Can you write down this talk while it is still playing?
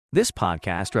This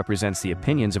podcast represents the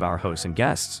opinions of our hosts and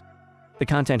guests. The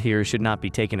content here should not be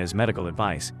taken as medical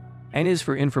advice and is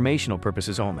for informational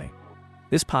purposes only.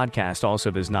 This podcast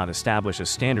also does not establish a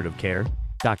standard of care,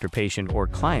 doctor-patient, or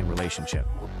client relationship.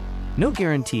 No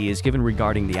guarantee is given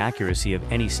regarding the accuracy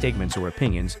of any statements or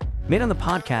opinions made on the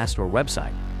podcast or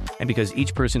website. And because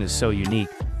each person is so unique,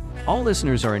 all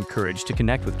listeners are encouraged to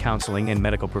connect with counseling and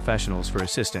medical professionals for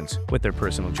assistance with their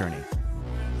personal journey.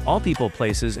 All people,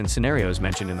 places, and scenarios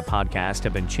mentioned in the podcast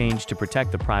have been changed to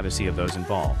protect the privacy of those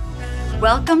involved.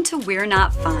 Welcome to We're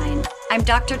Not Fine. I'm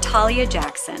Dr. Talia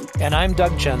Jackson. And I'm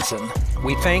Doug Jensen.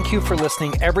 We thank you for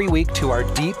listening every week to our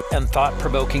deep and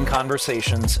thought-provoking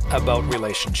conversations about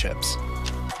relationships.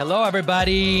 Hello,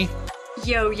 everybody.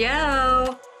 Yo,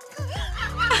 yo.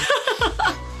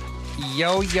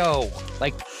 Yo-yo.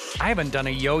 Like, I haven't done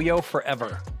a yo-yo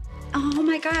forever. Oh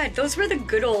my God, those were the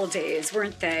good old days,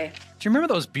 weren't they? Do you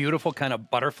remember those beautiful kind of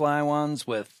butterfly ones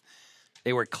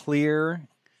they were clear?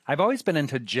 I've always been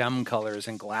into gem colors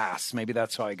and glass. Maybe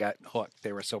that's how I got hooked.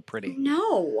 They were so pretty.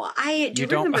 No, I do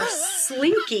remember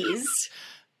Slinkies.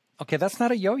 Okay, that's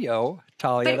not a yo-yo,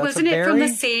 Talia. But wasn't it from the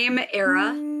same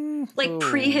era? Like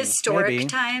prehistoric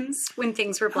times when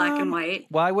things were black and white?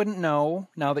 Well, I wouldn't know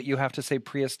now that you have to say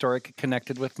prehistoric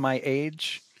connected with my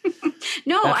age.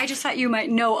 No, I just thought you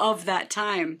might know of that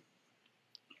time.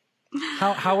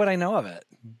 How would I know of it?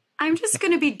 I'm just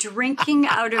going to be drinking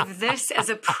out of this as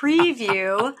a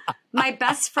preview. My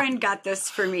best friend got this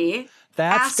for me.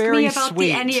 That's Ask very me about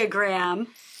sweet. the Enneagram.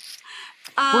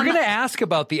 We're going to ask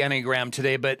about the Enneagram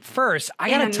today, but first, I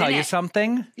got to tell you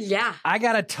something. Yeah. I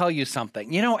got to tell you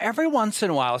something. You know, every once in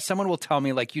a while, someone will tell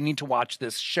me, like, you need to watch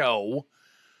this show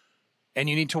and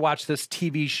you need to watch this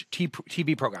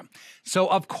TV program. So,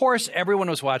 of course, everyone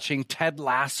was watching Ted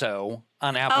Lasso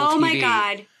on Apple TV. Oh, my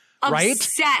God. Right?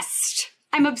 Obsessed.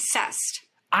 I'm obsessed.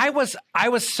 I was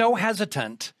so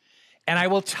hesitant, and I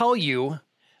will tell you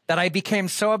that I became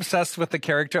so obsessed with the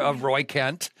character of Roy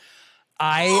Kent.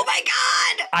 Oh my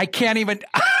God! I can't even.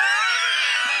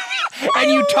 And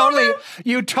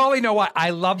you totally know what I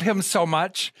love him so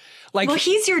much. Like, well,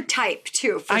 he's your type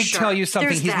too. For sure. I tell you something.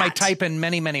 There's He's my that. type in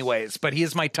many, many ways, but he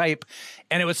is my type.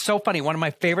 And it was so funny. One of my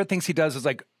favorite things he does is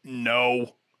like,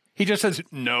 no. He just says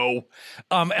no.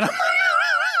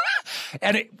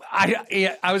 And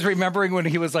I was remembering when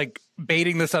he was like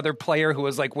baiting this other player who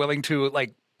was like willing to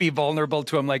like be vulnerable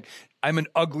to him. Like, I'm an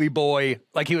ugly boy.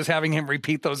 Like, he was having him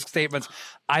repeat those statements.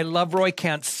 I love Roy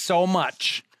Kent so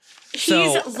much.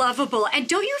 He's lovable. And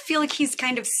don't you feel like he's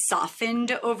kind of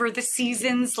softened over the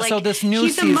seasons? Like, so this new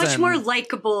he's season, a much more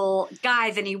likable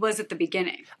guy than he was at the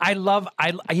beginning.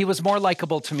 He was more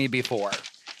likable to me before.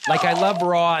 Like, I love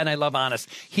raw and I love honest.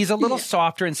 He's a little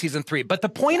softer in season 3. But the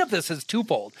point of this is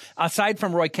twofold. Aside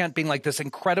from Roy Kent being like this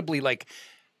incredibly like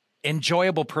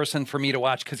enjoyable person for me to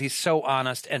watch because he's so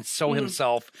honest and so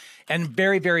himself and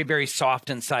very, very, very soft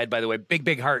inside, by the way. Big,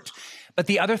 big heart. But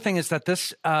the other thing is that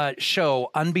this show,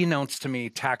 unbeknownst to me,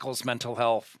 tackles mental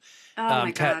health. Oh,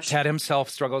 my gosh. Ted himself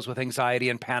struggles with anxiety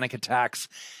and panic attacks.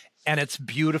 And it's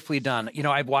beautifully done. You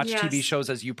know, I've watched TV shows,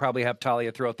 as you probably have,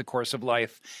 Talia, throughout the course of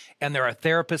life. And there are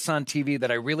therapists on TV that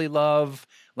I really love,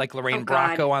 like Lorraine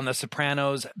Bracco on The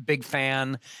Sopranos, big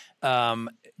fan.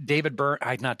 Gabriel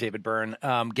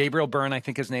Byrne, I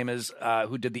think his name is,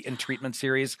 who did the In Treatment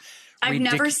series. I've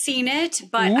never seen it,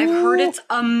 but I've heard it's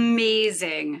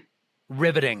amazing.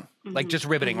 Riveting, like just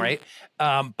riveting, right?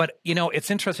 But, you know, it's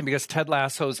interesting because Ted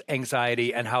Lasso's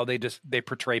anxiety and how they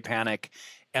portray panic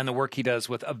and the work he does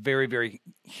with a very, very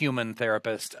human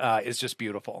therapist is just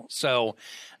beautiful. So,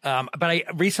 but I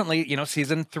recently, you know,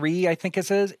 season 3, I think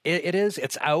it's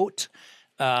out.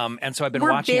 And so I've been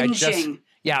watching. Binging.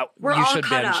 We're you all should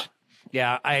caught binge. up.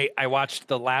 Yeah, I watched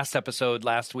the last episode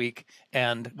last week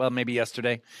and, well, maybe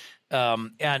yesterday.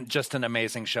 And just an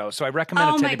amazing show. So I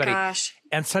recommend it to anybody. Gosh.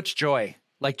 And such joy,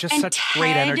 like just And such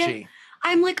great energy.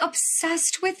 I'm like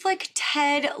obsessed with like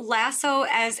Ted Lasso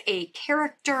as a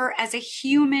character, as a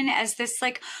human, as this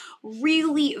like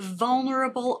really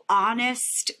vulnerable,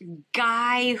 honest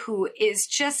guy who is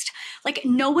just like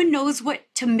no one knows what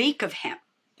to make of him.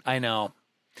 I know.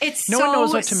 No one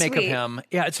knows what to make of him.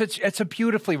 Yeah, it's a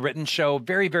beautifully written show,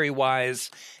 very, very wise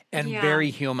and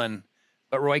very human.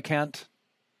 But Roy Kent?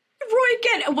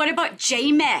 What about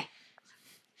Jamie?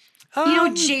 You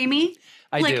know Jamie?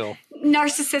 I do.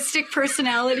 Narcissistic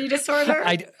personality disorder.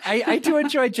 I do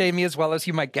enjoy Jamie as well as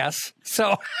you might guess.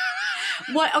 So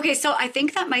what? Okay, so I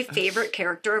think that my favorite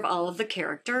character of all of the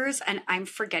characters, and I'm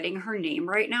forgetting her name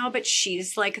right now, but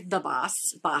she's like the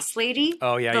boss lady.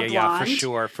 Oh yeah, the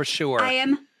blonde. for sure. I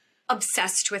am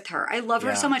obsessed with her. I love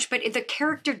her so much, but the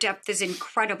character depth is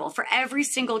incredible. For every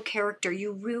single character,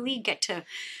 you really get to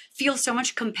feel so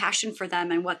much compassion for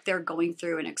them and what they're going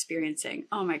through and experiencing.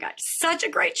 Oh my God. Such a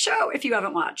great show if you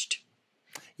haven't watched.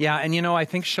 Yeah. And, I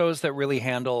think shows that really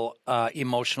handle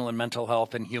emotional and mental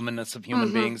health and humanness of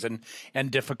human beings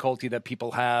and difficulty that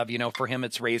people have, for him,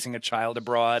 it's raising a child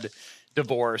abroad,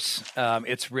 divorce.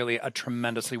 It's really a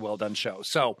tremendously well done show.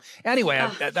 So anyway,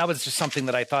 that was just something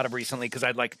that I thought of recently because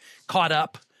I'd like caught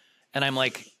up and I'm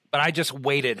like, but I just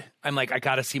waited. I'm like, I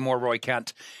got to see more Roy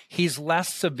Kent. He's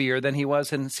less severe than he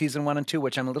was in season 1 and 2,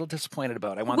 which I'm a little disappointed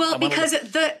about. Because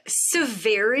the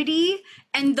severity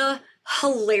and the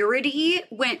hilarity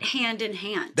went hand in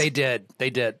hand. They did.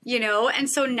 And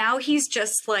so now he's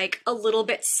just like a little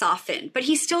bit softened, but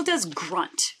he still does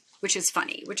grunt, which is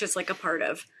funny, which is like a part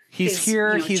of He's his,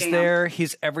 here, he's jam. there,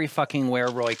 he's every fucking where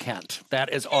Roy Kent.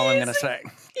 That is all I'm going to say.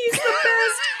 He's the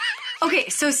best. Okay,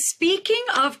 so speaking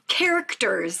of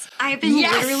characters, I've been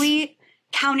literally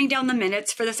counting down the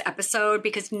minutes for this episode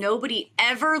because nobody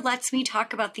ever lets me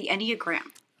talk about the Enneagram.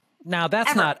 Now,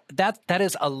 that's not, that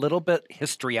is a little bit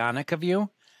histrionic of you.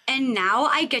 And now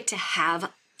I get to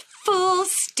have full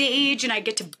stage and I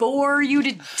get to bore you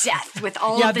to death with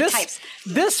all of the types.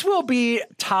 This will be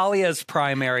Talia's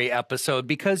primary episode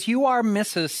because you are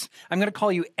Mrs. I'm going to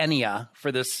call you Enya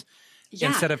for this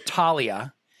instead of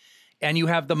Talia. And you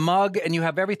have the mug and you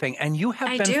have everything. And you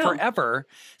have been forever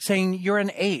saying you're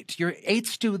an 8. Your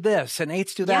 8s do this and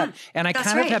 8s do that. And I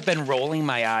kind of have been rolling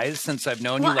my eyes since I've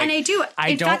known you. Like, and I do.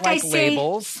 I don't like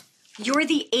labels. You're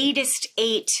the 8est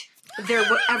 8 there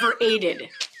ever aided.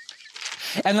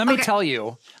 And let me tell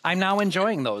you, I'm now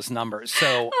enjoying those numbers.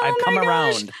 So I've come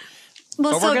around.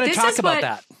 Well, but we're going to talk about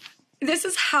that. This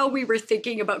is how we were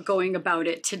thinking about going about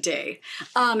it today.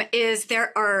 Is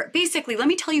there are basically, let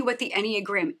me tell you what the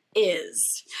Enneagram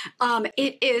is.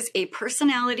 It is a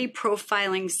personality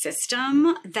profiling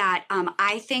system that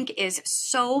I think is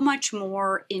so much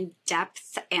more in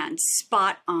depth and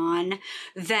spot on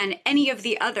than any of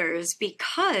the others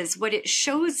because what it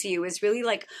shows you is really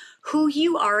like who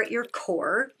you are at your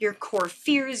core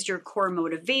fears, your core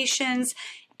motivations.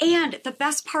 And the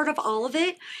best part of all of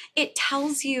it, it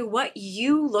tells you what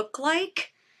you look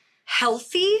like,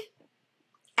 healthy,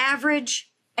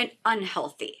 average, and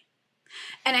unhealthy.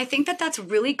 And I think that that's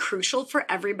really crucial for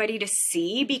everybody to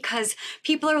see because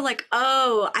people are like,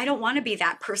 oh, I don't want to be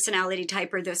that personality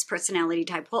type or this personality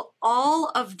type. Well,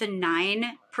 all of the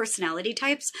 9 personality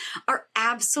types are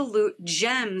absolute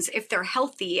gems if they're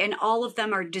healthy, and all of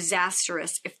them are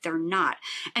disastrous if they're not.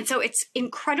 And so it's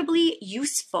incredibly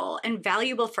useful and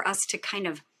valuable for us to kind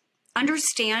of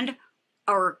understand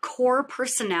our core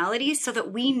personality so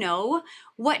that we know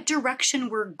what direction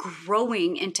we're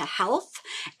growing into health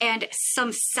and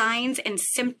some signs and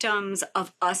symptoms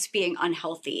of us being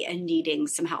unhealthy and needing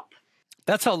some help.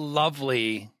 That's a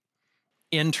lovely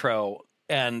intro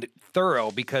and thorough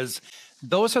because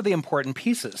those are the important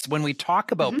pieces. When we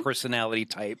talk about personality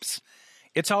types,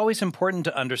 it's always important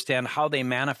to understand how they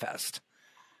manifest.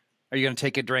 Are you going to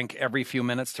take a drink every few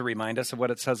minutes to remind us of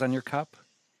what it says on your cup?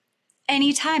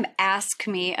 Anytime, ask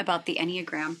me about the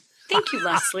Enneagram. Thank you,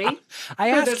 Leslie. I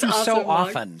ask you so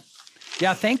often.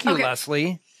 Yeah, thank you,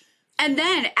 Leslie. And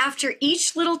then after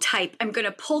each little type, I'm going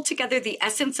to pull together the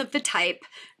essence of the type,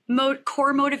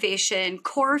 core motivation,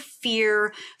 core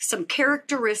fear, some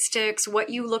characteristics, what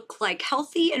you look like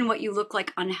healthy and what you look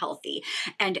like unhealthy.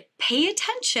 And pay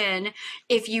attention.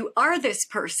 If you are this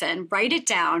person, write it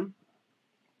down.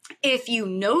 If you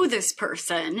know this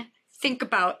person, think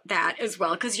about that as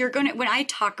well, because you're going to, when I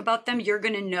talk about them, you're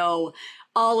going to know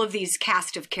all of these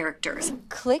cast of characters.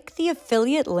 Click the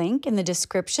affiliate link in the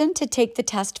description to take the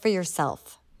test for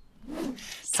yourself.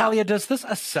 Talia, does this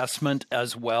assessment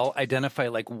as well identify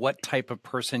like what type of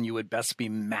person you would best be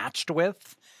matched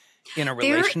with in a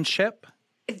relationship?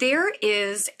 There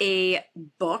is a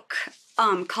book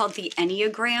called The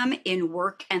Enneagram in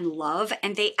Work and Love,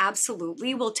 and they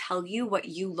absolutely will tell you what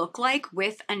you look like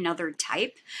with another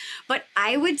type. But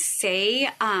I would say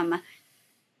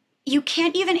you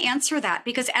can't even answer that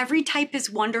because every type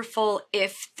is wonderful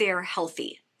if they're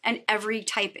healthy, and every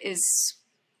type is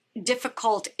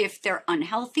difficult if they're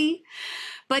unhealthy.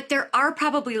 But there are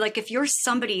probably, like, if you're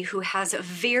somebody who has a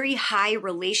very high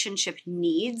relationship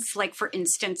needs, like for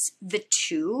instance, the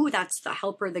 2, that's the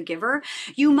helper, the giver,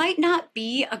 you might not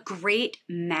be a great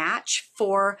match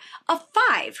for a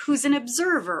 5 who's an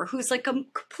observer, who's like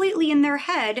completely in their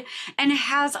head and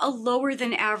has a lower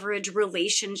than average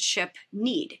relationship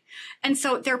need. And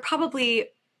so there are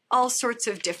probably all sorts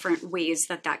of different ways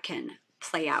that that can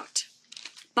play out.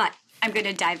 But I'm going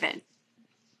to dive in.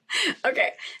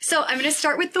 Okay, so I'm going to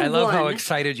start with the one. I love how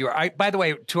excited you are. By the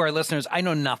way, to our listeners, I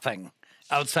know nothing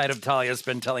outside of Talia's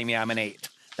been telling me I'm an 8.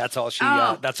 That's all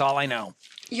that's all I know.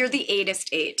 You're the 8est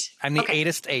 8. I'm the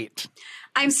 8est 8.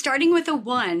 I'm starting with a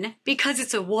 1 because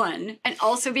it's a 1, and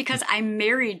also because I'm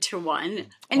married to one,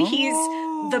 and he's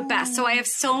the best. So I have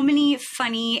so many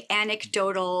funny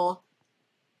anecdotal,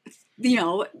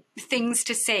 things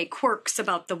to say, quirks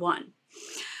about the 1.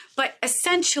 But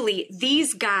essentially,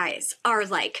 these guys are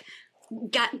like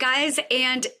guys,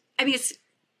 and I mean, it's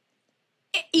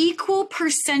equal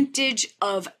percentage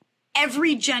of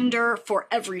every gender for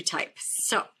every type.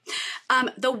 So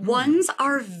the ones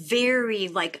are very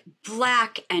like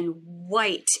black and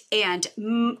white and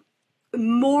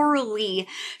morally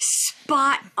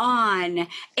spot on.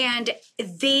 And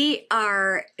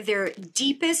their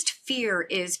deepest fear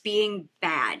is being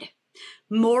bad,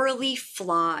 morally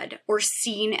flawed, or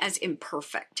seen as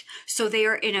imperfect. So they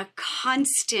are in a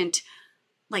constant,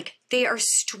 they are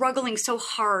struggling so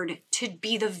hard to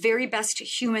be the very best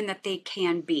human that they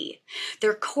can be.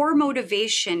 Their core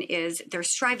motivation is they're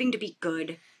striving to be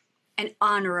good and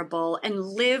honorable and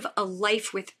live a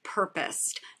life with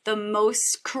purpose the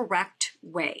most correct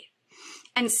way.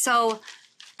 And so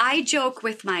I joke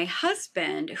with my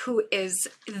husband, who is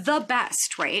the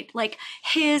best, right? Like,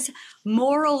 his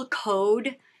moral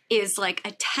code is like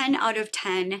a 10 out of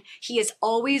 10. He is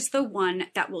always the one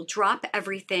that will drop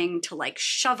everything to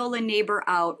shovel a neighbor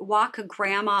out, walk a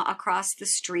grandma across the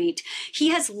street.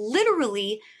 He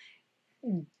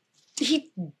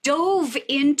dove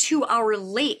into our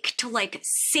lake to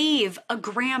save a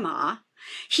grandma.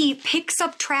 He picks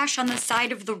up trash on the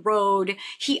side of the road.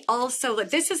 He also,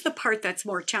 this is the part that's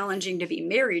more challenging to be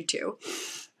married to,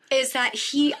 is that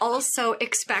he also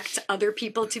expects other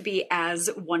people to be as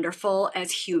wonderful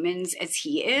as humans as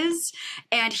he is.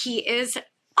 And he is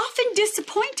often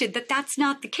disappointed that that's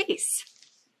not the case.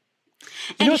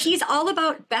 And he's all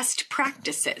about best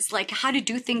practices, like how to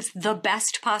do things the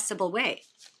best possible way.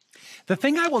 The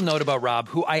thing I will note about Rob,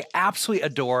 who I absolutely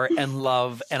adore and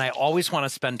love, and I always want to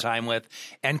spend time with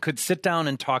and could sit down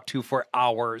and talk to for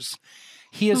hours,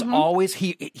 he is always,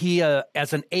 he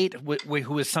as an 8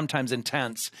 who is sometimes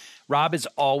intense, Rob is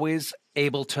always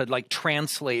able to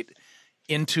translate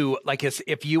into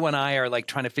if you and I are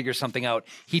trying to figure something out,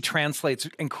 he translates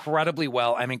incredibly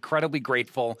well. I'm incredibly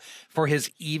grateful for his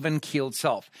even-keeled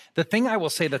self. The thing I will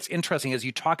say that's interesting is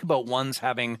you talk about ones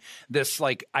having this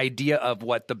idea of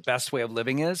what the best way of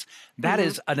living is. That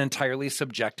is an entirely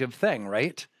subjective thing,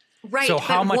 right? Right, so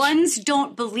how but much, ones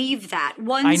don't believe that.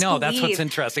 Ones I know, that's what's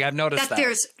interesting. I've noticed that.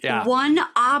 There's one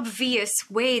obvious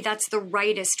way that's the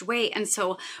rightest way. And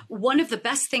so one of the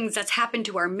best things that's happened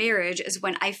to our marriage is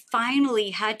when I finally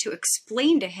had to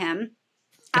explain to him,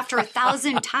 after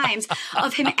 1,000 times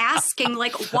of him asking,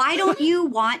 why don't you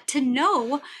want to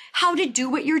know how to do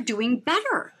what you're doing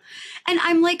better? And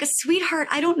I'm like, sweetheart,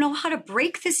 I don't know how to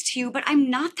break this to you, but I'm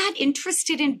not that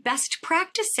interested in best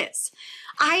practices.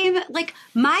 I am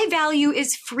my value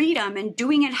is freedom and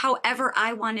doing it however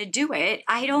I want to do it.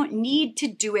 I don't need to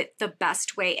do it the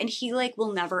best way. And he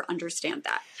will never understand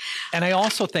that. And I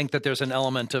also think that there's an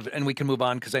element of, and we can move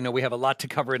on because I know we have a lot to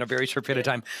cover in a very short period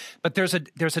of time, but there's a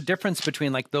difference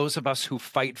between those of us who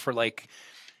fight for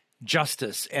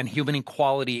justice and human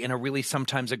equality in a really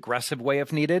sometimes aggressive way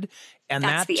if needed. And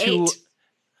that's that the too, 8.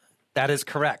 That is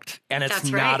correct. And it's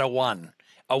that's not right. a 1.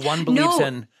 A 1 believes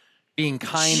in being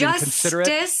kind and considerate.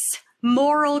 Justice,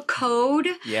 moral code.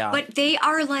 Yeah. But they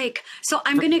are so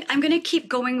I'm gonna keep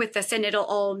going with this and it'll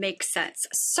all make sense.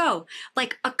 So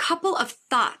a couple of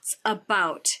thoughts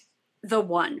about the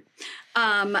 1.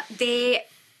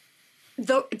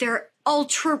 They're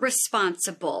ultra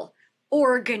responsible,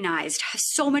 organized, has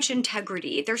so much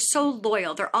integrity. They're so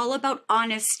loyal. They're all about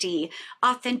honesty,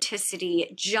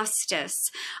 authenticity, justice.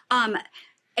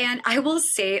 And I will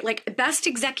say, best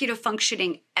executive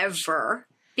functioning ever,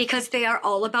 because they are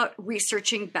all about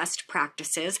researching best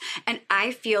practices. And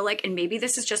I feel and maybe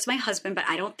this is just my husband, but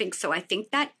I don't think so. I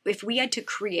think that if we had to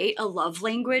create a love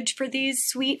language for these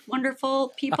sweet,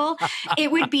 wonderful people,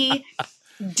 it would be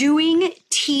doing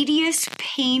tedious,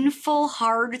 painful,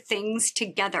 hard things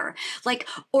together,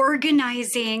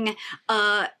 organizing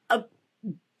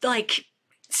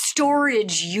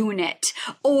storage unit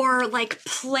or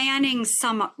planning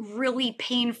some really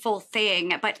painful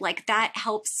thing. But that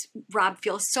helps Rob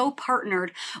feel so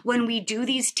partnered when we do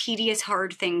these tedious,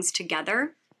 hard things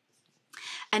together.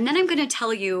 And then I'm going to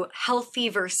tell you healthy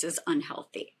versus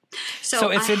unhealthy. So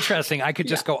it's interesting. I could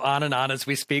just go on and on as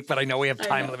we speak, but I know we have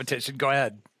time limitation. Go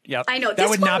ahead. Yep. I know. That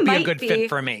would not be a good fit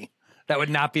for me. That would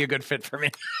not be a good fit for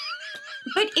me.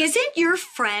 But isn't your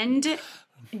friend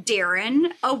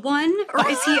Darren a 1 or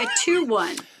is he a 2-1?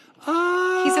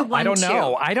 He's a 1-2. I don't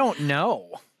know. I don't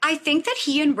know. I think that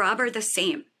he and Rob are the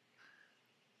same.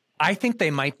 I think they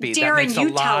might be. Darren, that makes a you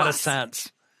tell lot of us.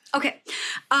 sense. Okay.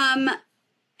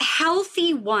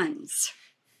 Healthy ones.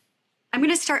 I'm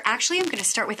going to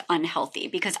start with unhealthy,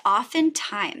 because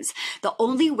oftentimes the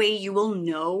only way you will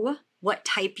know what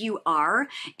type you are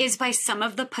is by some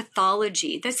of the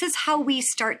pathology. This is how we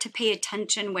start to pay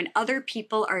attention when other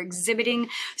people are exhibiting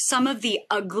some of the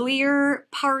uglier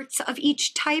parts of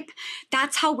each type.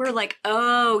 That's how we're like,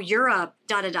 oh, you're a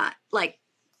da-da-da. Like,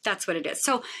 that's what it is.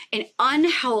 So an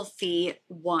unhealthy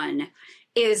one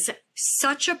is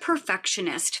such a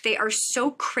perfectionist. They are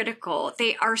so critical.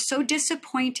 They are so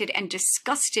disappointed and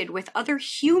disgusted with other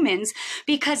humans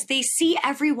because they see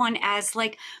everyone as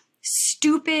like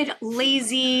stupid,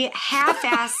 lazy,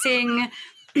 half-assing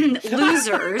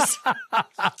losers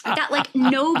that like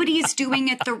nobody's doing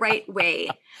it the right way.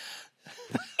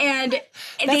 And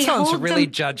that sounds really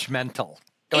judgmental.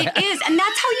 It is. And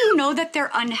that's how you know that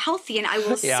they're unhealthy. And I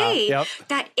will say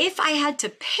that if I had to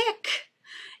pick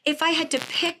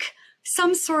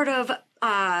some sort of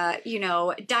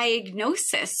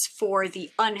diagnosis for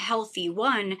the unhealthy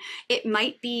one, it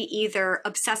might be either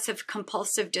obsessive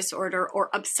compulsive disorder or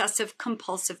obsessive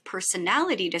compulsive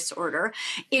personality disorder,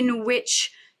 in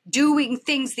which doing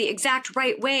things the exact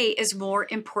right way is more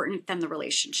important than the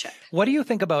relationship. What do you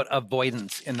think about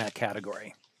avoidance in that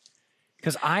category?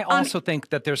 Because I also think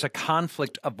that there's a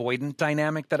conflict avoidant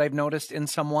dynamic that I've noticed in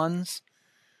some ones.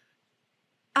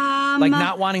 Like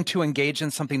not wanting to engage in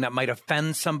something that might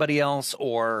offend somebody else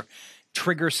or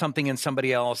trigger something in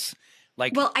somebody else.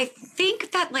 Well, I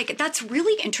think that that's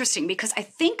really interesting, because I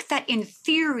think that in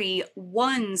theory,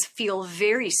 ones feel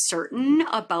very certain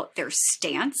about their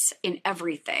stance in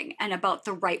everything and about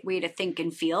the right way to think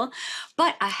and feel.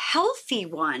 But a healthy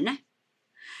one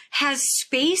has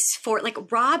space for,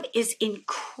 like, Rob is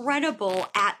incredible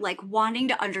at like wanting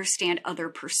to understand other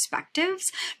perspectives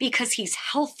because he's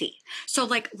healthy. So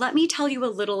like, let me tell you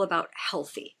a little about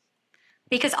healthy.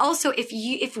 Because also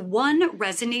if one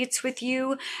resonates with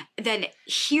you, then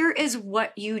here is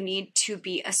what you need to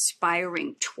be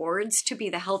aspiring towards to be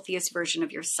the healthiest version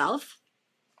of yourself,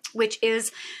 which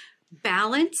is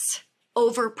balance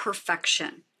over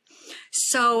perfection.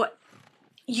 So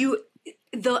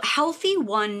the healthy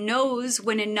one knows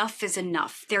when enough is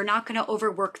enough. They're not going to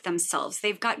overwork themselves.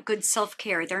 They've got good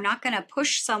self-care. They're not going to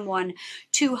push someone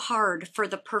too hard for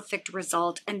the perfect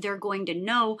result. And they're going to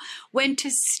know when to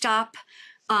stop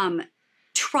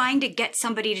trying to get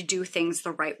somebody to do things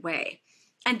the right way.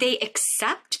 And they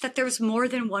accept that there's more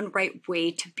than one right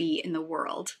way to be in the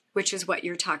world, which is what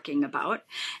you're talking about.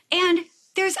 And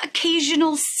there's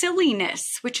occasional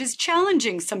silliness, which is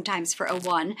challenging sometimes for a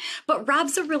one, but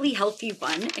Rob's a really healthy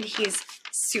one, and he's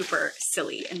super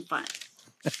silly and fun.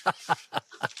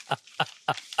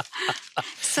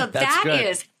 So that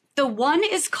is, the one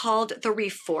is called the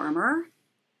reformer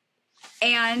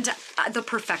and the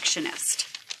perfectionist.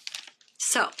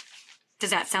 So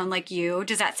does that sound like you?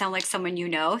 Does that sound like someone you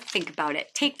know? Think about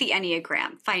it. Take the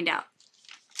Enneagram, find out.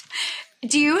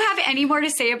 Do you have any more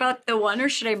to say about the one, or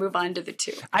should I move on to the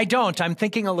two? I don't. I'm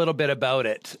thinking a little bit about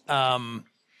it. And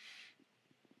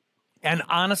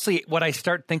honestly, what I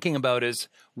start thinking about is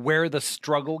where the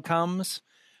struggle comes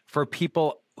for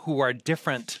people who are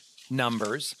different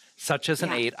numbers, such as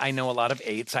an 8. I know a lot of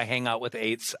 8s. I hang out with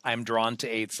 8s. I'm drawn to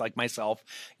 8s like myself.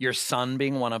 Your son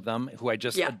being one of them, who I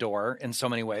just adore in so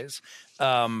many ways.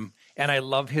 And I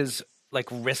love his like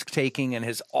risk-taking and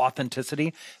his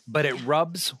authenticity, but it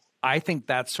rubs... I think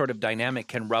that sort of dynamic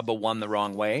can rub a one the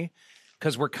wrong way,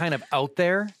 because we're kind of out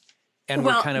there and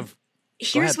we're kind of...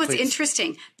 Here's what's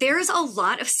interesting. There's a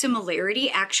lot of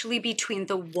similarity actually between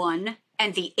the 1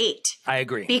 and the 8. I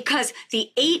agree. Because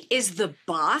the 8 is the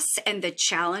boss and the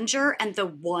challenger, and the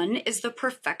 1 is the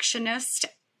perfectionist.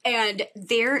 And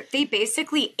they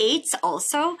basically, 8s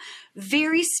also,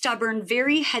 very stubborn,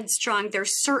 very headstrong. They're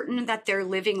certain that they're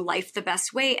living life the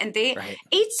best way. And 8s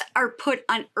are put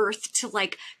on earth to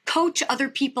like coach other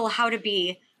people how to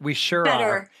be We sure better.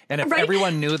 are. And if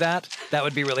everyone knew that, that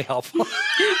would be really helpful.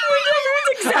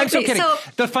 Exactly. I'm so kidding.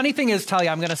 The funny thing is, Talia,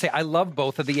 I'm going to say I love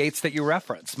both of the 8s that you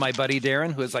referenced. My buddy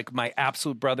Darren, who is like my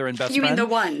absolute brother and best friend. You mean the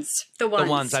ones? The ones. The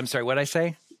ones. I'm sorry. What did I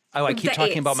say? Oh, I keep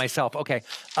talking about myself. Okay.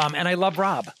 And I love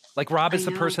Rob. Like Rob is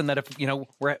the person that if,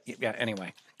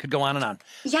 anyway, could go on and on.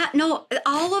 Yeah, no,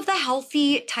 all of the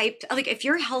healthy type, like if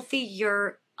you're healthy,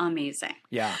 you're amazing.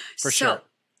 Yeah, for sure. So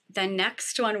the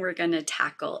next one we're going to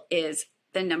tackle is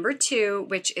the number 2,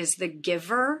 which is the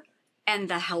giver and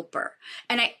the helper.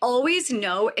 And I always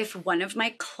know if one of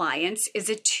my clients is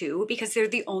a 2 because they're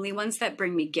the only ones that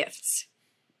bring me gifts.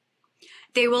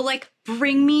 They will like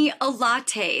bring me a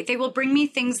latte. They will bring me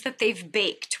things that they've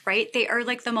baked, right? They are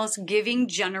like the most giving,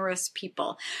 generous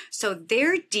people. So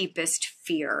their deepest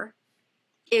fear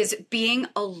is being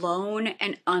alone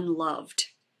and unloved.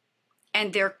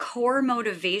 And their core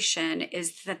motivation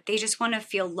is that they just want to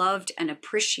feel loved and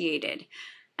appreciated.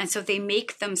 And so they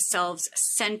make themselves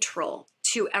central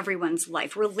to everyone's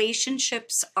life.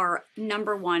 Relationships are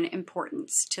number one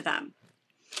importance to them.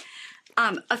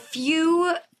 A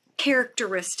few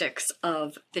characteristics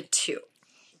of the 2.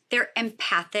 They're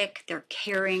empathic, they're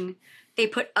caring, they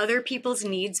put other people's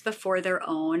needs before their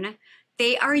own.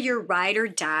 They are your ride or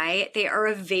die. They are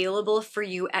available for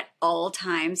you at all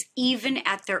times, even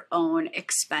at their own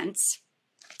expense.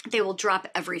 They will drop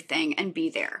everything and be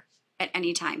there at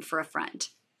any time for a friend.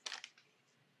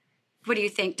 What do you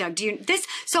think, Doug?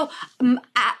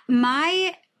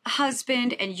 My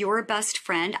husband and your best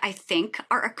friend, I think,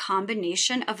 are a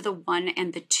combination of the 1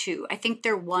 and the 2. I think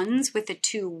they're 1s with a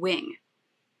 2 wing.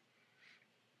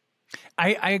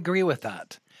 I agree with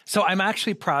that. So I'm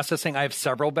actually processing, I have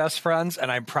several best friends,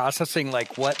 and I'm processing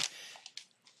like what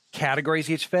categories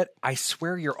each fit. I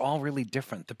swear you're all really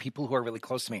different, the people who are really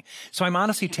close to me. So I'm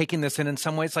honestly taking this in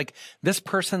some ways, like this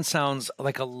person sounds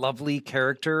like a lovely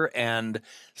character and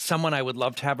someone I would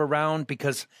love to have around,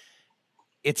 because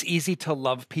it's easy to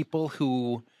love people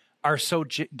who are so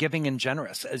giving and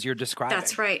generous as you're describing.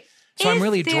 That's right. So I'm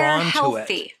really drawn healthy.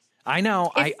 to it. I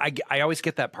know. I always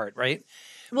get that part, right?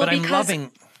 Well, but I'm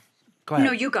loving. Go ahead.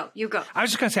 No, you go. I was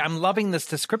just going to say, I'm loving this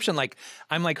description. Like,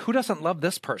 I'm like, who doesn't love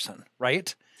this person,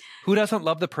 right? Who doesn't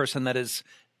love the person that is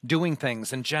doing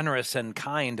things and generous and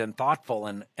kind and thoughtful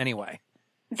and anyway.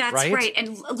 That's right.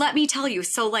 And let me tell you,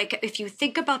 so like if you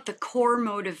think about the core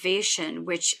motivation,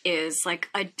 which is like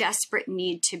a desperate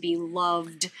need to be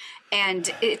loved,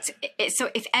 and so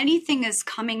if anything is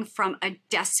coming from a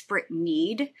desperate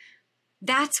need,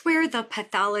 that's where the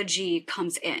pathology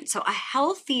comes in. So a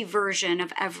healthy version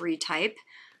of every type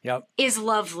is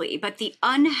lovely, but the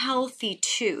unhealthy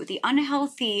too, the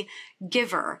unhealthy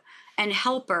giver and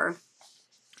helper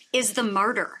is the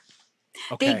martyr.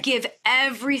 Okay. They give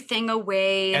everything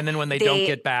away. And then when they don't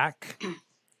get back?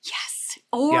 Yes.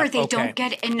 Or they don't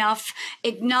get enough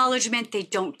acknowledgement. They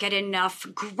don't get enough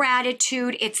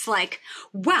gratitude. It's like,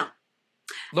 well,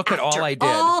 look at all I did.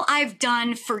 All I've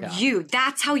done for you.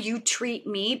 That's how you treat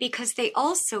me, because they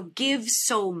also give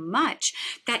so much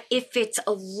that if it's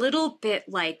a little bit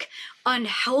like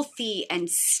unhealthy and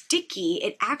sticky,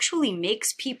 it actually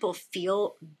makes people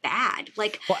feel bad.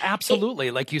 Like, well,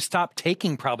 absolutely. Like you stop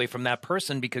taking probably from that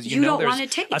person because you know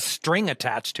there's a string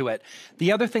attached to it.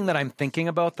 The other thing that I'm thinking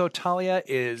about though, Talia,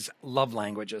 is love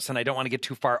languages. And I don't want to get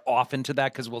too far off into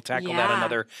that because we'll tackle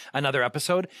that another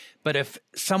episode. But if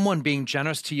someone being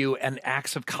generous to you and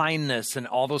acts of kindness and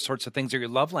all those sorts of things are your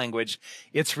love language,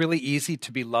 it's really easy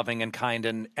to be loving and kind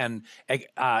and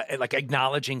like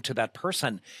acknowledging to that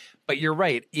person. But you're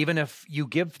right. Even if you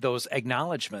give those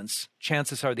acknowledgments,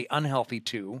 chances are the unhealthy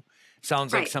too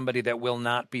sounds like somebody that will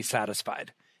not be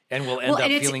satisfied and will end up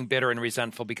feeling bitter and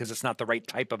resentful because it's not the right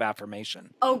type of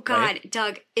affirmation. Oh, God, right?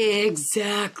 Doug,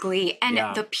 exactly. And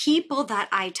the people that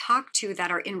I talk to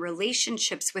that are in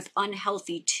relationships with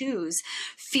unhealthy twos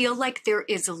feel like there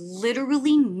is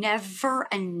literally never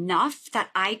enough that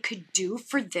I could do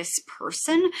for this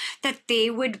person that they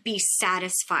would be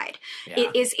satisfied. Yeah.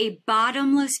 It is a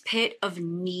bottomless pit of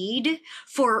need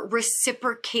for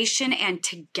reciprocation and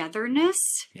togetherness.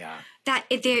 Yeah.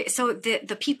 So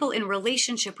the people in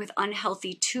relationship with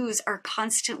unhealthy twos are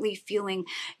constantly feeling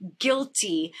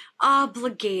guilty,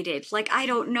 obligated, like I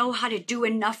don't know how to do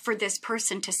enough for this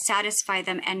person to satisfy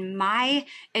them. And my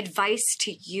advice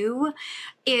to you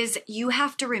is you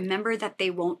have to remember that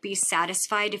they won't be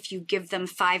satisfied if you give them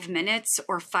 5 minutes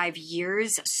or 5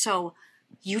 years. So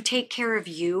you take care of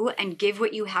you and give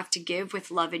what you have to give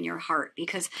with love in your heart,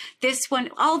 because this one,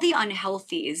 all the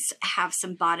unhealthies have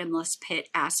some bottomless pit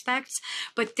aspects,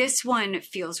 but this one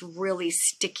feels really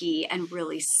sticky and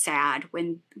really sad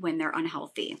when they're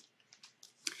unhealthy.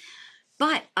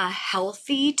 But a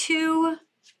healthy two,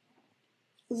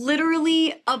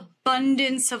 literally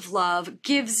abundance of love,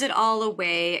 gives it all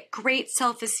away, great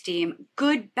self-esteem,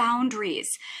 good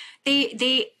boundaries.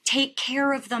 They take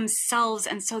care of themselves,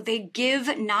 and so they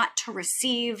give not to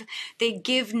receive. They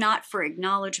give not for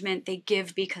acknowledgement. They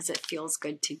give because it feels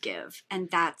good to give.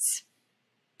 And that's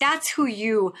who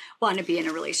you want to be in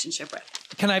a relationship with.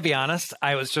 Can I be honest?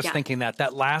 I was just thinking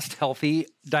that last healthy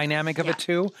dynamic of it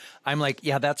too. I'm like,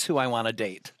 that's who I want to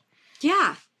date.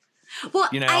 Yeah. Well,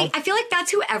 you know? I feel like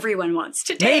that's who everyone wants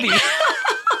to date. Maybe.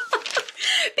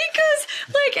 Because,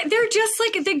 like, they're just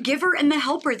like the giver and the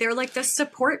helper. They're like the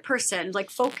support person, like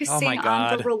focusing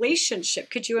on the relationship.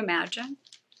 Could you imagine?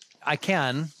 I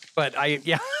can, but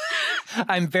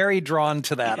I'm very drawn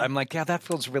to that. I'm like, yeah, that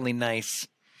feels really nice.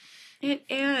 It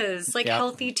is. Like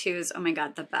healthy twos. Oh my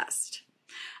God, the best.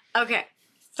 Okay.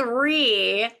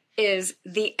 3 is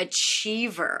the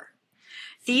achiever.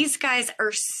 These guys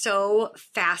are so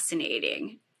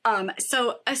fascinating.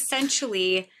 So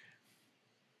essentially,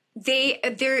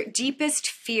 their deepest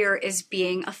fear is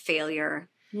being a failure,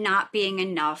 not being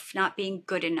enough, not being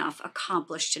good enough,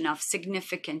 accomplished enough,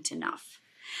 significant enough.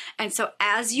 And so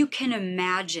as you can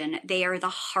imagine, they are the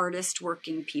hardest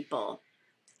working people.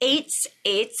 Eights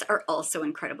are also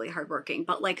incredibly hardworking,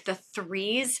 but like the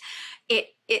 3s,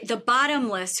 the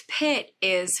bottomless pit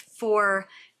is for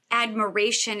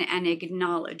admiration and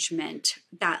acknowledgement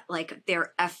that like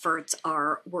their efforts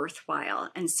are worthwhile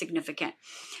and significant.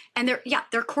 And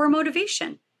their core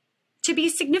motivation to be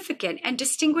significant and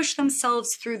distinguish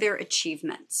themselves through their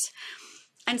achievements.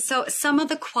 And so some of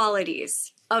the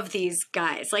qualities of these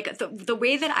guys, like the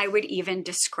way that I would even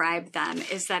describe them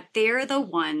is that they're the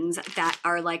ones that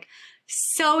are like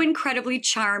so incredibly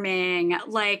charming,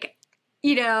 like,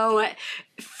 you know,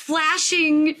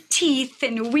 flashing teeth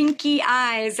and winky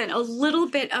eyes and a little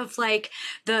bit of like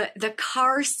the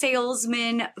car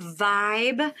salesman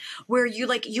vibe where you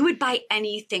would buy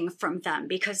anything from them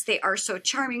because they are so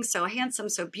charming, so handsome,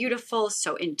 so beautiful,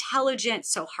 so intelligent,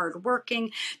 so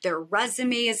hardworking. Their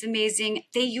resume is amazing.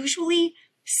 They usually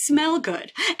smell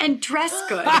good and dress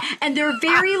good. And they're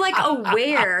very like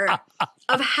aware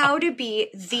of how to be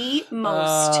the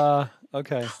most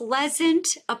pleasant,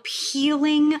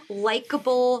 appealing,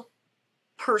 likable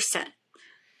person.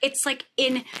 It's like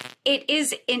it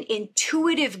is an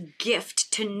intuitive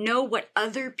gift to know what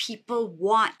other people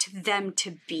want them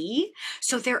to be.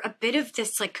 So they're a bit of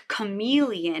this like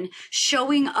chameleon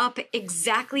showing up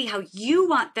exactly how you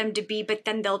want them to be, but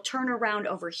then they'll turn around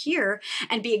over here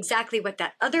and be exactly what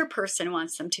that other person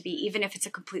wants them to be, even if it's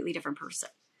a completely different person.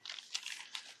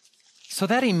 So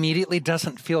that immediately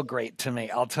doesn't feel great to me,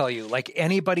 I'll tell you. Like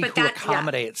anybody who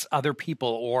accommodates other people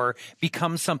or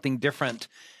becomes something different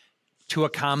to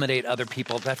accommodate other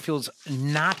people, that feels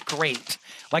not great.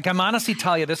 Like I'm honestly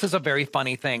telling you, this is a very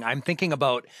funny thing. I'm thinking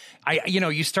about,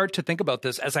 you start to think about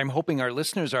this as I'm hoping our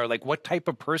listeners are, like, what type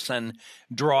of person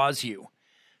draws you?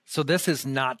 So this is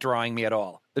not drawing me at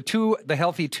all. The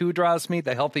healthy 2 draws me.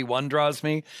 The healthy 1 draws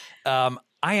me.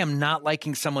 I am not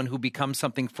liking someone who becomes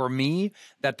something for me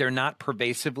that they're not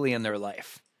pervasively in their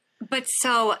life. But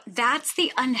so that's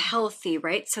the unhealthy,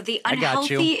 right? So the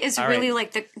unhealthy is all really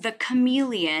like the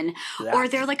chameleon, or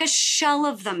they're like a shell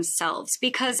of themselves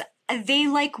because they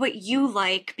like what you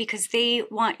like because they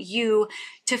want you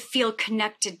to feel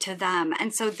connected to them.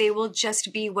 And so they will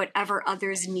just be whatever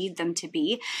others need them to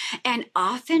be. And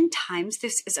oftentimes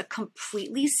this is a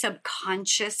completely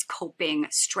subconscious coping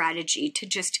strategy to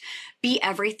just be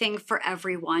everything for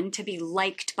everyone, to be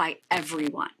liked by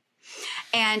everyone.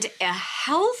 And a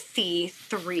healthy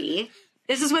 3,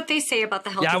 this is what they say about the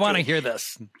healthy 3. Yeah, I want to hear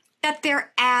this. That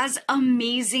they're as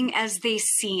amazing as they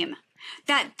seem.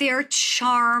 That their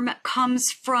charm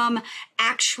comes from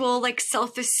actual like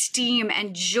self-esteem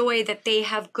and joy, that they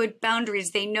have good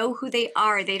boundaries. They know who they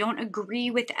are. They don't agree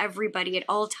with everybody at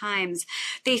all times.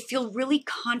 They feel really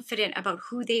confident about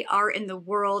who they are in the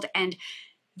world. And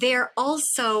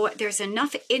there's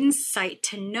enough insight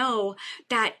to know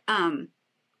that,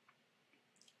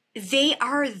 they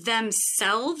are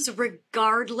themselves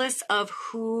regardless of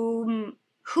whom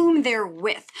they're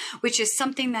with, which is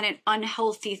something that an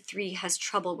unhealthy 3 has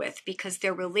trouble with because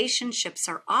their relationships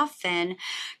are often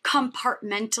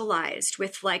compartmentalized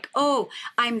with like, oh,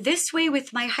 I'm this way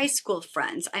with my high school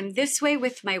friends. I'm this way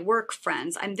with my work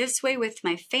friends. I'm this way with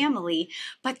my family,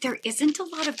 but there isn't a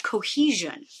lot of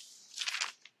cohesion.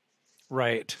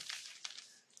 Right.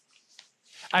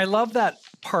 I love that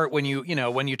part when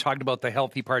you talked about the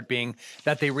healthy part being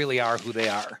that they really are who they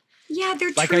are. Yeah,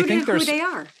 they're true to who they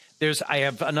are. I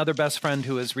have another best friend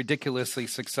who is ridiculously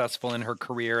successful in her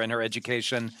career and her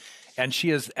education, and she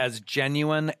is as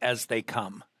genuine as they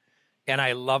come. And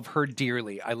I love her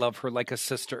dearly. I love her like a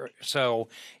sister. So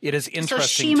it is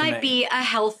interesting to me. So she might be a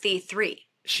healthy 3.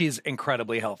 She's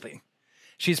incredibly healthy.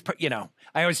 She's,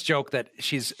 I always joke that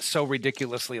she's so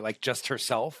ridiculously like just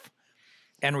herself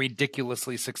and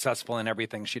ridiculously successful in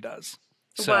everything she does.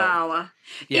 So, wow.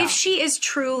 Yeah. If she is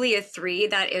truly a 3,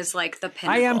 that is like the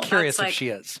pinnacle. I am curious if she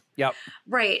is. Yep.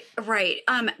 Right.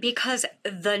 Because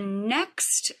the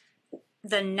next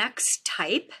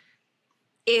type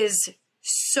is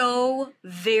so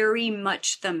very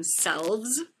much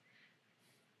themselves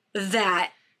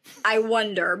that I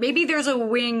wonder, maybe there's a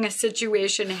wing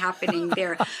situation happening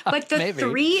there. But the Maybe.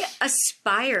 3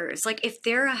 aspires, like if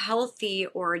they're a healthy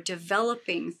or a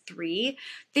developing 3,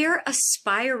 they're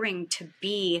aspiring to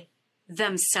be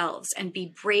themselves and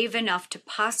be brave enough to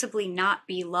possibly not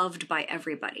be loved by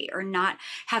everybody or not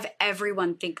have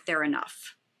everyone think they're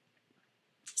enough.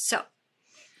 So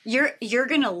you're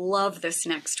going to love this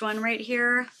next one right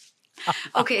here.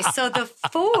 Okay, so the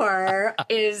 4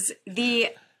 is the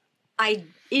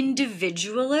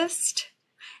individualist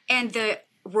and the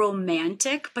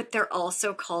romantic, but they're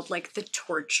also called like the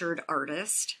tortured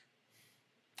artist.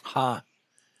 Huh.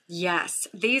 Yes,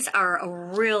 these are a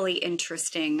really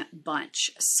interesting bunch.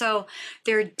 So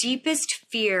their deepest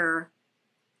fear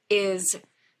is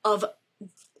of,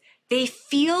 they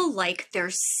feel like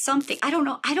there's something, I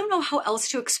don't know how else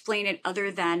to explain it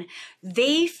other than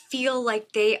they feel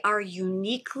like they are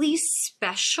uniquely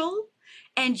special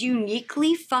and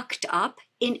uniquely fucked up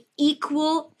in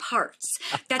equal parts,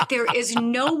 that there is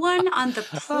no one on the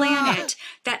planet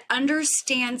that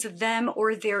understands them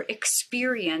or their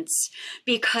experience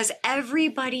because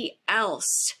everybody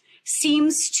else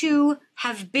seems to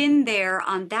have been there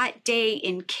on that day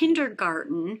in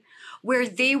kindergarten where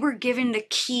they were given the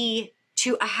key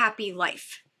to a happy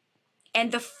life.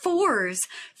 And the 4s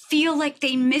feel like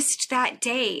they missed that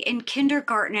day in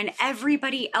kindergarten and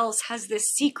everybody else has this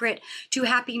secret to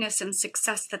happiness and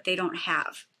success that they don't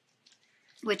have,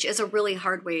 which is a really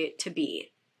hard way to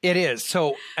be. It is.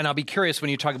 So, and I'll be curious when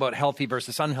you talk about healthy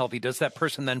versus unhealthy, does that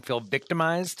person then feel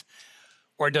victimized,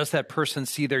 or does that person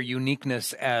see their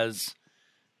uniqueness as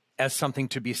something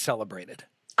to be celebrated?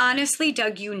 Honestly,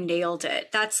 Doug, you nailed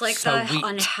it. That's like that's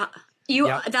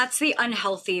the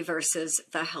unhealthy versus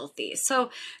the healthy. So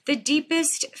the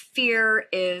deepest fear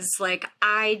is like,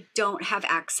 I don't have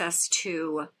access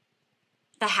to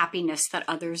the happiness that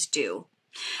others do.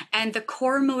 And the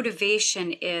core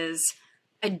motivation is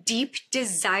a deep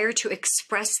desire to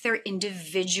express their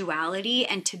individuality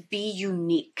and to be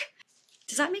unique.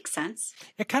 Does that make sense?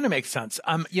 It kind of makes sense.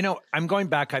 I'm going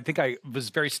back. I think I was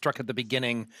very struck at the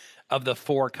beginning of the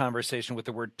 4 conversation with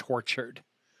the word tortured.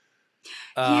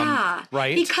 Yeah.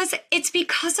 Right.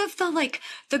 Because of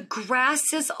the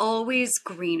grass is always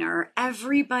greener.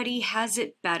 Everybody has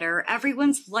it better.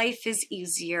 Everyone's life is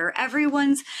easier.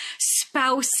 Everyone's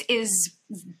spouse is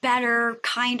better,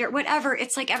 kinder, whatever.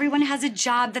 It's like everyone has a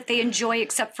job that they enjoy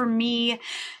except for me.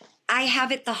 I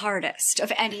have it the hardest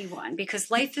of anyone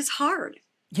because life is hard.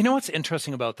 You know what's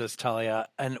interesting about this, Talia?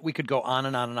 And we could go on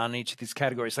and on and on in each of these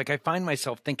categories. Like I find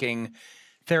myself thinking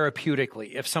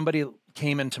therapeutically, if somebody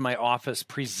came into my office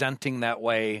presenting that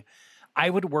way, I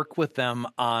would work with them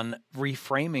on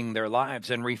reframing their lives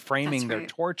and reframing their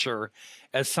torture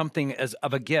as something as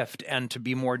of a gift and to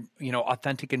be more,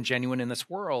 authentic and genuine in this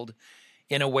world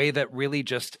in a way that really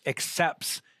just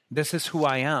accepts this is who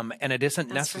I am. And it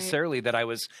isn't necessarily that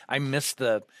I missed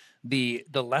the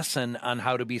lesson on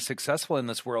how to be successful in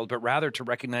this world, but rather to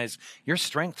recognize your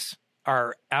strengths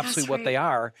are absolutely what they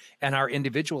are, and our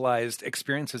individualized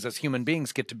experiences as human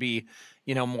beings get to be,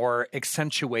 more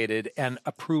accentuated and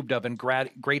approved of and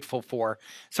grateful for.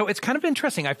 So it's kind of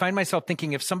interesting. I find myself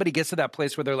thinking if somebody gets to that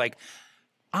place where they're like,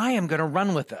 I am going to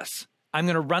run with this. I'm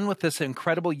going to run with this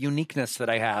incredible uniqueness that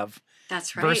I have.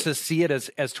 That's right. Versus see it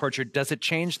as torture. Does it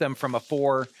change them from a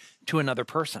 4 to another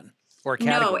person? Or a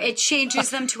category? No, it changes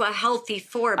them to a healthy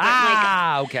 4.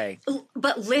 But okay.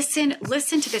 But listen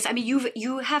to this. I mean,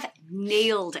 you have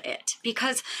nailed it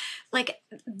because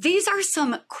these are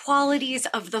some qualities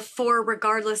of the 4,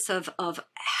 regardless of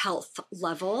health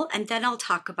level. And then I'll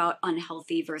talk about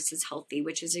unhealthy versus healthy,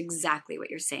 which is exactly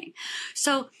what you're saying.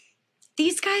 So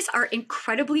these guys are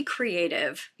incredibly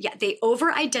creative. Yeah, they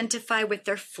over-identify with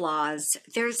their flaws.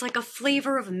 There's like a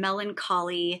flavor of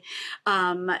melancholy,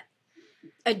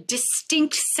 a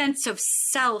distinct sense of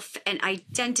self and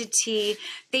identity.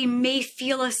 They may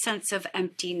feel a sense of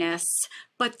emptiness,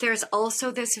 but there's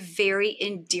also this very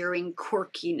endearing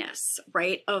quirkiness,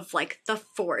 right? Of like the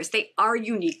 4s. They are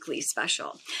uniquely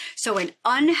special. So an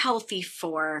unhealthy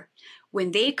 4,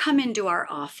 when they come into our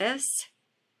office,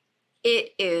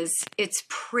 it's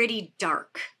pretty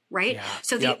dark, right? Yeah.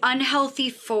 So the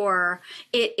unhealthy 4,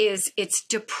 it's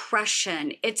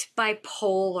depression, it's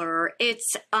bipolar,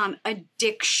 it's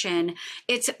addiction,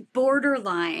 it's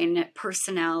borderline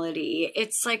personality.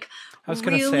 It's like I was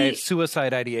going to say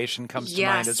suicide ideation comes to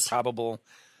mind as probable.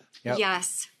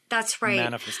 Yes, that's right.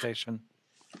 Manifestation.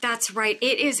 That's right.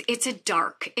 It's a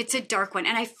dark one.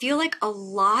 And I feel like a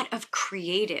lot of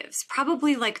creatives,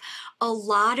 probably like a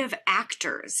lot of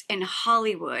actors in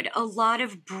Hollywood, a lot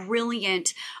of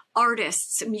brilliant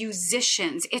artists,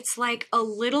 musicians, it's like a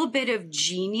little bit of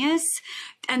genius.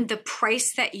 And the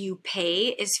price that you pay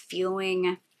is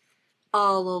feeling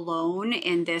all alone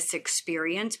in this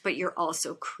experience, but you're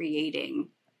also creating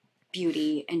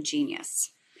beauty and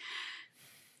genius.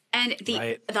 And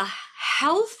the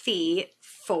healthy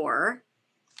four,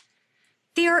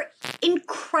 they're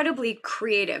incredibly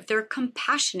creative. They're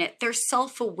compassionate. They're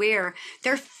self-aware.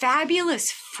 They're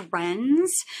fabulous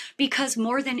friends because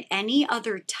more than any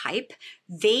other type,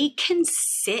 they can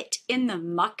sit in the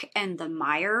muck and the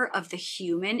mire of the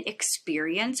human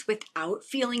experience without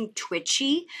feeling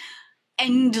twitchy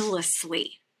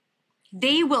endlessly.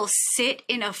 They will sit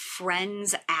in a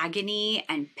friend's agony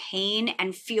and pain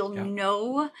and feel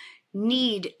no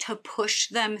need to push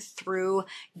them through,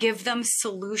 give them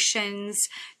solutions.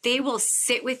 They will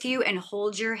sit with you and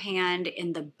hold your hand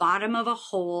in the bottom of a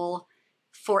hole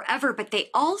forever. But they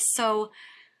also,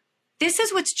 this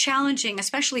is what's challenging,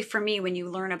 especially for me when you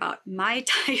learn about my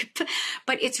type,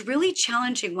 but it's really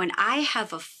challenging when I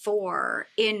have a 4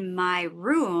 in my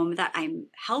room that I'm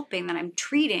helping, that I'm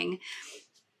treating.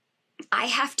 I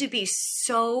have to be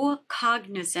so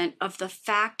cognizant of the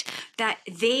fact that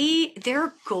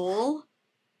their goal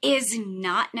is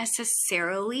not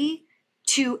necessarily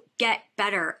to get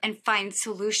better and find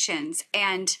solutions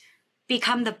and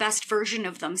become the best version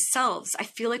of themselves. I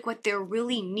feel like what they're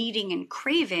really needing and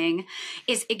craving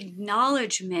is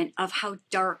acknowledgement of how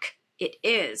dark it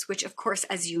is, which of course,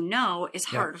 as you know, is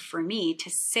hard for me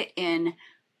to sit in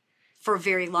for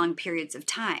very long periods of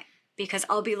time. Because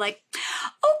I'll be like,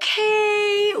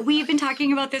 okay, we've been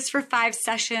talking about this for 5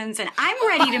 sessions and I'm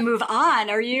ready to move on.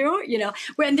 Are you? You know,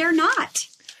 when they're not.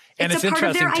 And it's a part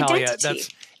interesting, of their Talia.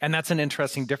 identity. That's an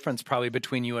interesting difference probably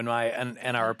between you and I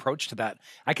and our approach to that.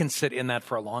 I can sit in that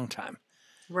for a long time.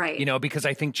 Right. You know, because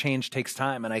I think change takes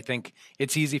time. And I think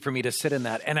it's easy for me to sit in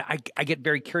that. And I get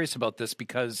very curious about this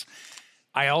because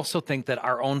I also think that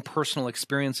our own personal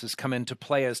experiences come into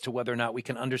play as to whether or not we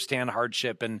can understand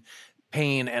hardship and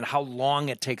pain and how long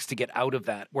it takes to get out of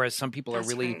that. Whereas some people are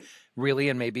really,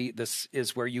 and maybe this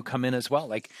is where you come in as well,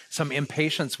 like some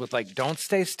impatience with like, don't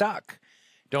stay stuck.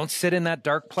 Don't sit in that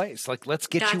dark place. Like, let's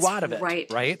get you out of it.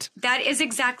 Right. That is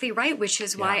exactly right, which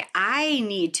is why I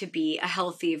need to be a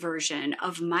healthy version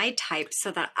of my type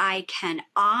so that I can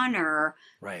honor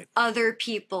other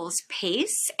people's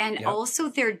pace and also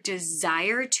their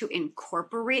desire to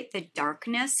incorporate the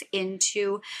darkness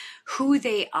into who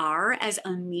they are as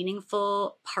a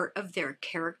meaningful part of their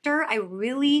character. I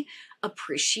really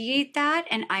appreciate that.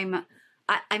 And I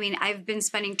mean, I've been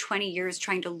spending 20 years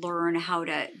trying to learn how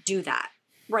to do that.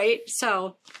 Right.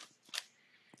 So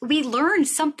we learn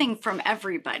something from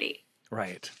everybody.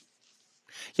 Right.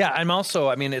 Yeah. I'm also,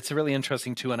 I mean, it's really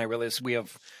interesting too. And I realize we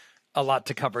have a lot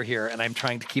to cover here and I'm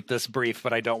trying to keep this brief,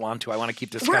 but I don't want to. I want to keep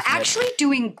discussing We're actually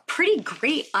doing pretty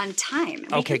great on time.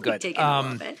 Okay, good. Dig in a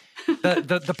little bit.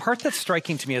 The part that's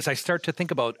striking to me as I start to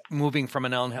think about moving from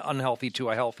an unhealthy to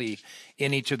a healthy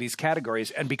in each of these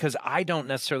categories, and because I don't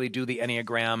necessarily do the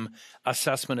Enneagram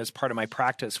assessment as part of my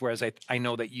practice, whereas I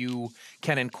know that you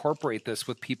can incorporate this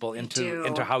with people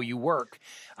into how you work,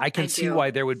 I can see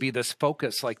why there would be this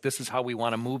focus, like this is how we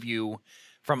want to move you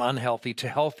from unhealthy to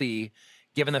healthy,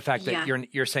 given the fact that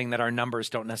you're saying that our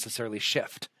numbers don't necessarily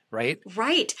shift. Right?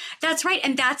 Right. That's right.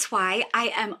 And that's why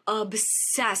I am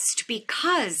obsessed,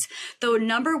 because the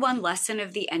number one lesson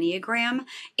of the Enneagram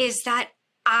is that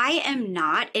I am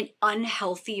not an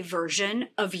unhealthy version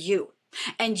of you.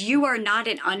 And you are not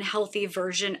an unhealthy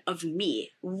version of me.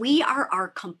 We are our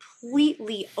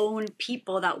completely own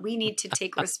people that we need to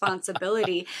take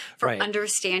responsibility for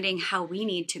understanding how we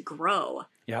need to grow.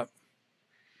 Yep.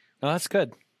 Well, that's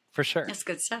good. For sure. That's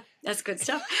good stuff.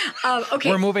 Okay.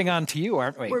 We're moving on to you,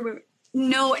 aren't we?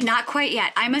 No, not quite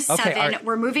yet. I'm a 7. Okay,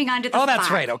 We're moving on to the 5. Oh,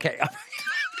 that's right. Okay.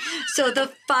 So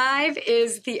the 5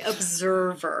 is the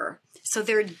observer. So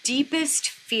their deepest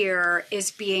fear is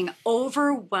being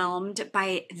overwhelmed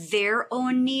by their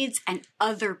own needs and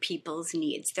other people's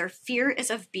needs. Their fear is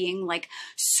of being like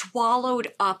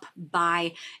swallowed up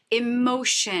by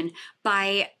emotion,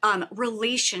 by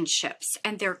relationships,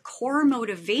 and their core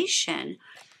motivation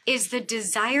is the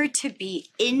desire to be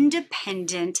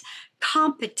independent,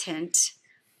 competent,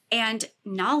 and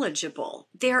knowledgeable.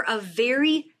 They're a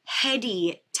very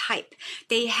heady type.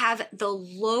 They have the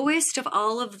lowest of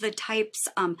all of the types'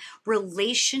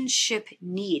 relationship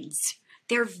needs.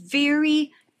 They're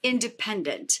very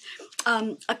independent.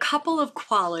 A couple of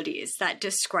qualities that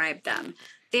describe them.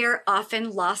 They're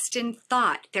often lost in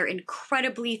thought. They're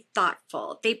incredibly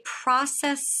thoughtful. They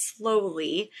process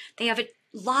slowly. They have a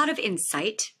lot of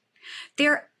insight.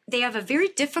 They have a very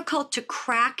difficult to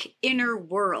crack inner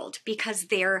world because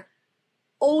they're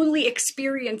only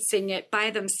experiencing it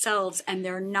by themselves, and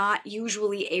they're not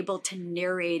usually able to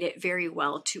narrate it very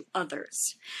well to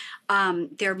others.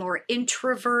 They're more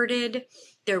introverted,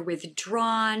 they're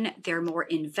withdrawn, they're more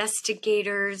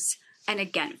investigators, and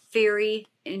again, very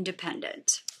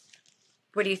independent.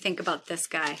 What do you think about this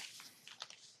guy?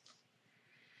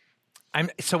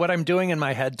 So what I'm doing in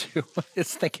my head too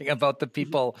is thinking about the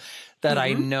people that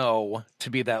I know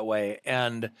to be that way.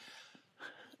 And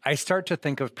I start to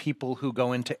think of people who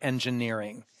go into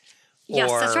engineering.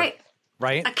 Yes, that's right.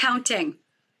 Right? Accounting,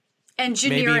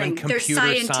 engineering, maybe even computer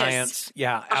they're scientists. Science.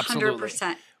 Yeah, absolutely.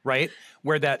 100%. Right?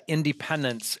 Where that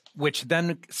independence, which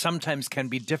then sometimes can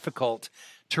be difficult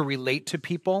to relate to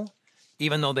people,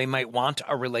 even though they might want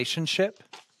a relationship.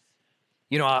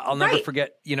 You know, I'll never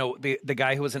forget, you know, the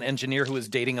guy who was an engineer who was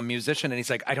dating a musician, and he's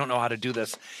like, I don't know how to do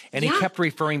this. And he kept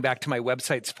referring back to my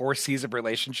website's 4 C's of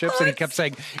relationships. And he kept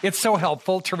saying, it's so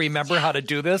helpful to remember how to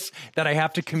do this, that I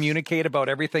have to communicate about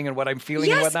everything and what I'm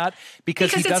feeling and whatnot.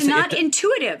 Because he it's not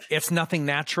intuitive. It's nothing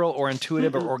natural or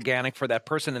intuitive or organic for that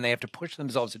person. And they have to push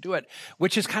themselves to do it,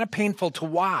 which is kind of painful to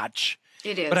watch.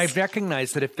 It is. But I've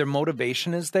recognized that if their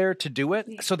motivation is there to do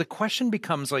it. So the question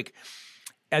becomes like,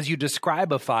 as you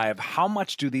describe a 5, how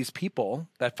much do these people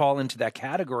that fall into that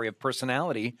category of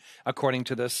personality, according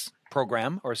to this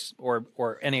program or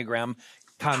Enneagram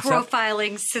concept?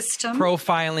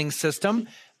 Profiling system.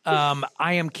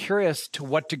 I am curious to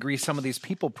what degree some of these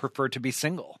people prefer to be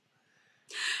single.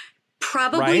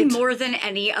 Probably more than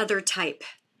any other type.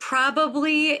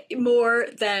 Probably more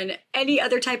than any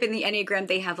other type in the Enneagram.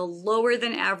 They have a lower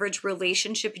than average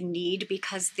relationship need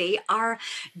because they are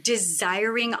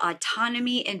desiring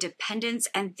autonomy, independence,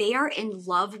 and they are in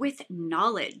love with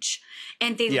knowledge.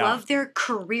 And they love their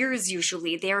careers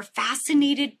usually. They are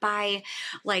fascinated by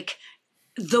like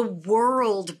the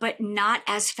world, but not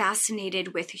as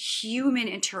fascinated with human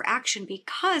interaction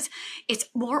because it's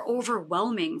more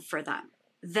overwhelming for them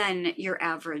than your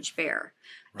average bear.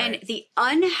 Right. And the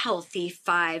unhealthy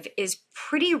 5 is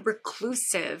pretty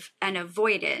reclusive and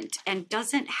avoidant and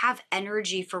doesn't have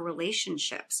energy for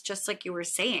relationships, just like you were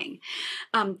saying.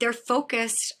 They're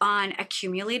focused on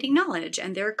accumulating knowledge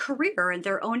and their career and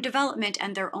their own development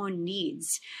and their own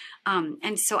needs.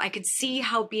 And so I could see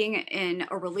how being in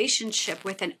a relationship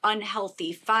with an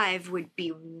unhealthy 5 would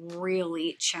be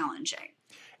really challenging.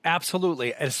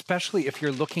 Absolutely. Especially if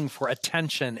you're looking for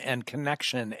attention and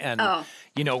connection and,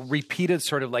 you know, repeated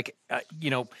sort of like,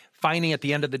 you know, finding at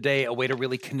the end of the day a way to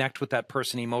really connect with that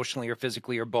person emotionally or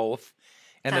physically or both.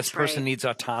 And this person needs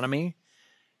autonomy.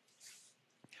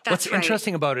 What's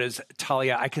interesting about it is,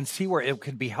 Talia, I can see where it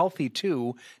could be healthy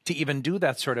too to even do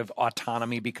that sort of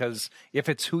autonomy, because if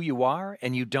it's who you are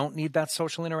and you don't need that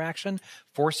social interaction,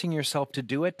 forcing yourself to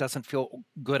do it doesn't feel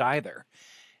good either.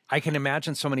 I can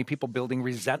imagine so many people building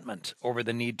resentment over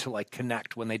the need to like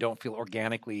connect when they don't feel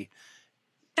organically.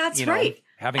 That's right.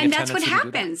 And that's what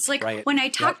happens. Like when I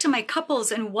talk to my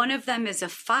couples and one of them is a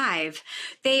 5,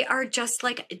 they are just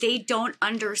like, they don't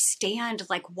understand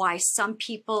like why some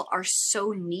people are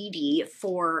so needy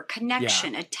for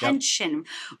connection, attention,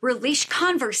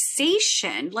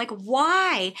 conversation. Like,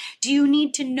 why do you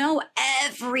need to know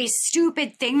every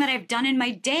stupid thing that I've done in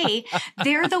my day?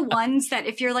 They're the ones that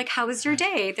if you're like, how was your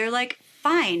day? They're like,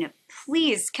 fine.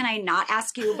 Please, can I not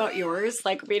ask you about yours?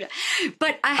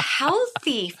 But a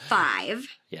healthy 5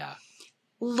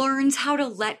 learns how to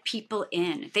let people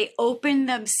in. They open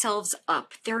themselves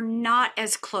up. They're not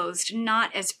as closed,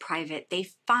 not as private. They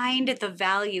find the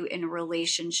value in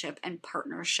relationship and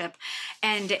partnership.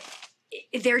 And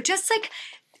they're just like,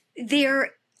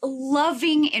 they're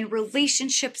loving in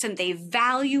relationships and they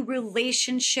value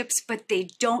relationships, but they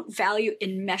don't value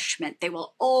enmeshment. They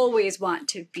will always want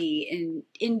to be in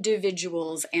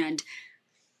individuals and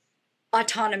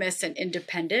autonomous and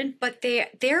independent, but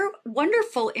they're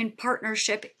wonderful in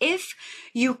partnership if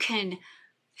you can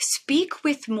speak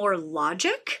with more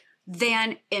logic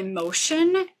than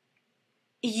emotion.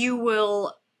 You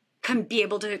will be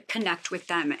able to connect with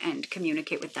them and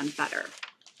communicate with them better.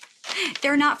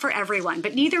 They're not for everyone,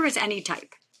 but neither is any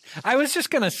type. I was just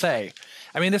going to say,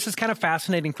 I mean, this is kind of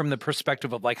fascinating from the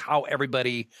perspective of like how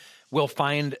everybody will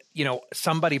find, you know,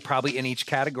 somebody probably in each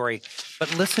category.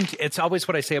 But listen, it's always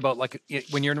what I say about like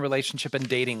when you're in a relationship and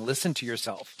dating, listen to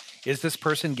yourself. Is this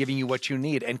person giving you what you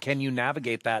need? And can you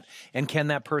navigate that? And can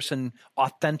that person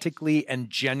authentically and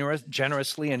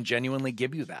generously and genuinely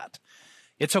give you that?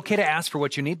 It's okay to ask for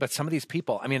what you need, but some of these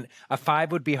people, I mean, a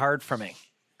 5 would be hard for me.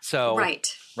 So, right.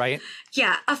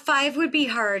 Yeah, a 5 would be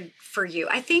hard for you.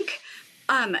 I think,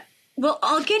 well,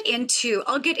 I'll get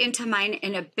into mine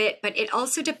in a bit, but it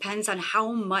also depends on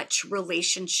how much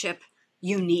relationship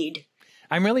you need.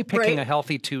 I'm really picking a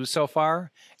healthy 2 so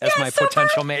far as my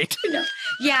potential mate.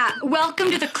 Yeah, welcome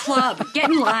to the club. Get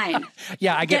in line.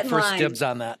 Yeah, I get first dibs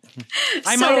on that.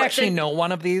 I might actually know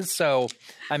one of these, so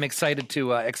I'm excited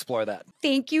to explore that.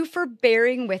 Thank you for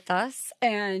bearing with us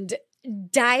and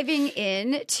diving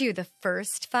in to the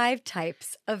first 5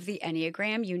 types of the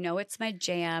Enneagram. You know it's my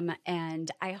jam,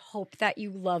 and I hope that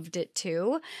you loved it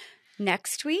too.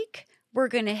 Next week, we're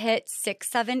going to hit 6,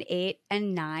 7, 8,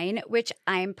 and 9, which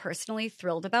I'm personally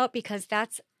thrilled about because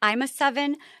I'm a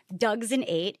 7, Doug's an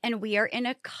 8, and we are in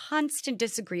a constant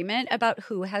disagreement about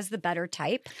who has the better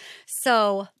type.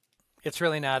 So it's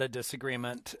really not a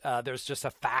disagreement. There's just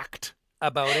a fact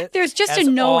about it. There's just a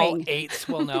knowing. All 8s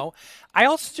will know. I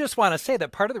also just want to say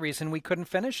that part of the reason we couldn't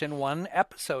finish in one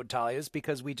episode, Talia, is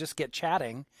because we just get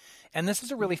chatting. And this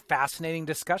is a really fascinating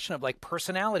discussion of like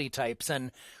personality types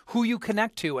and who you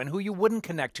connect to and who you wouldn't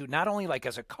connect to, not only like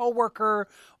as a coworker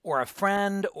or a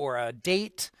friend or a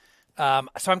date. So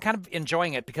I'm kind of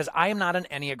enjoying it because I am not an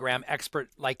Enneagram expert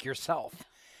like yourself.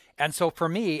 And so for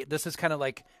me, this is kind of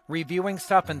like reviewing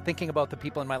stuff and thinking about the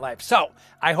people in my life. So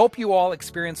I hope you all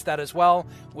experienced that as well.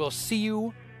 We'll see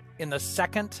you in the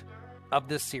second of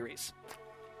this series.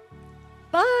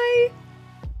 Bye.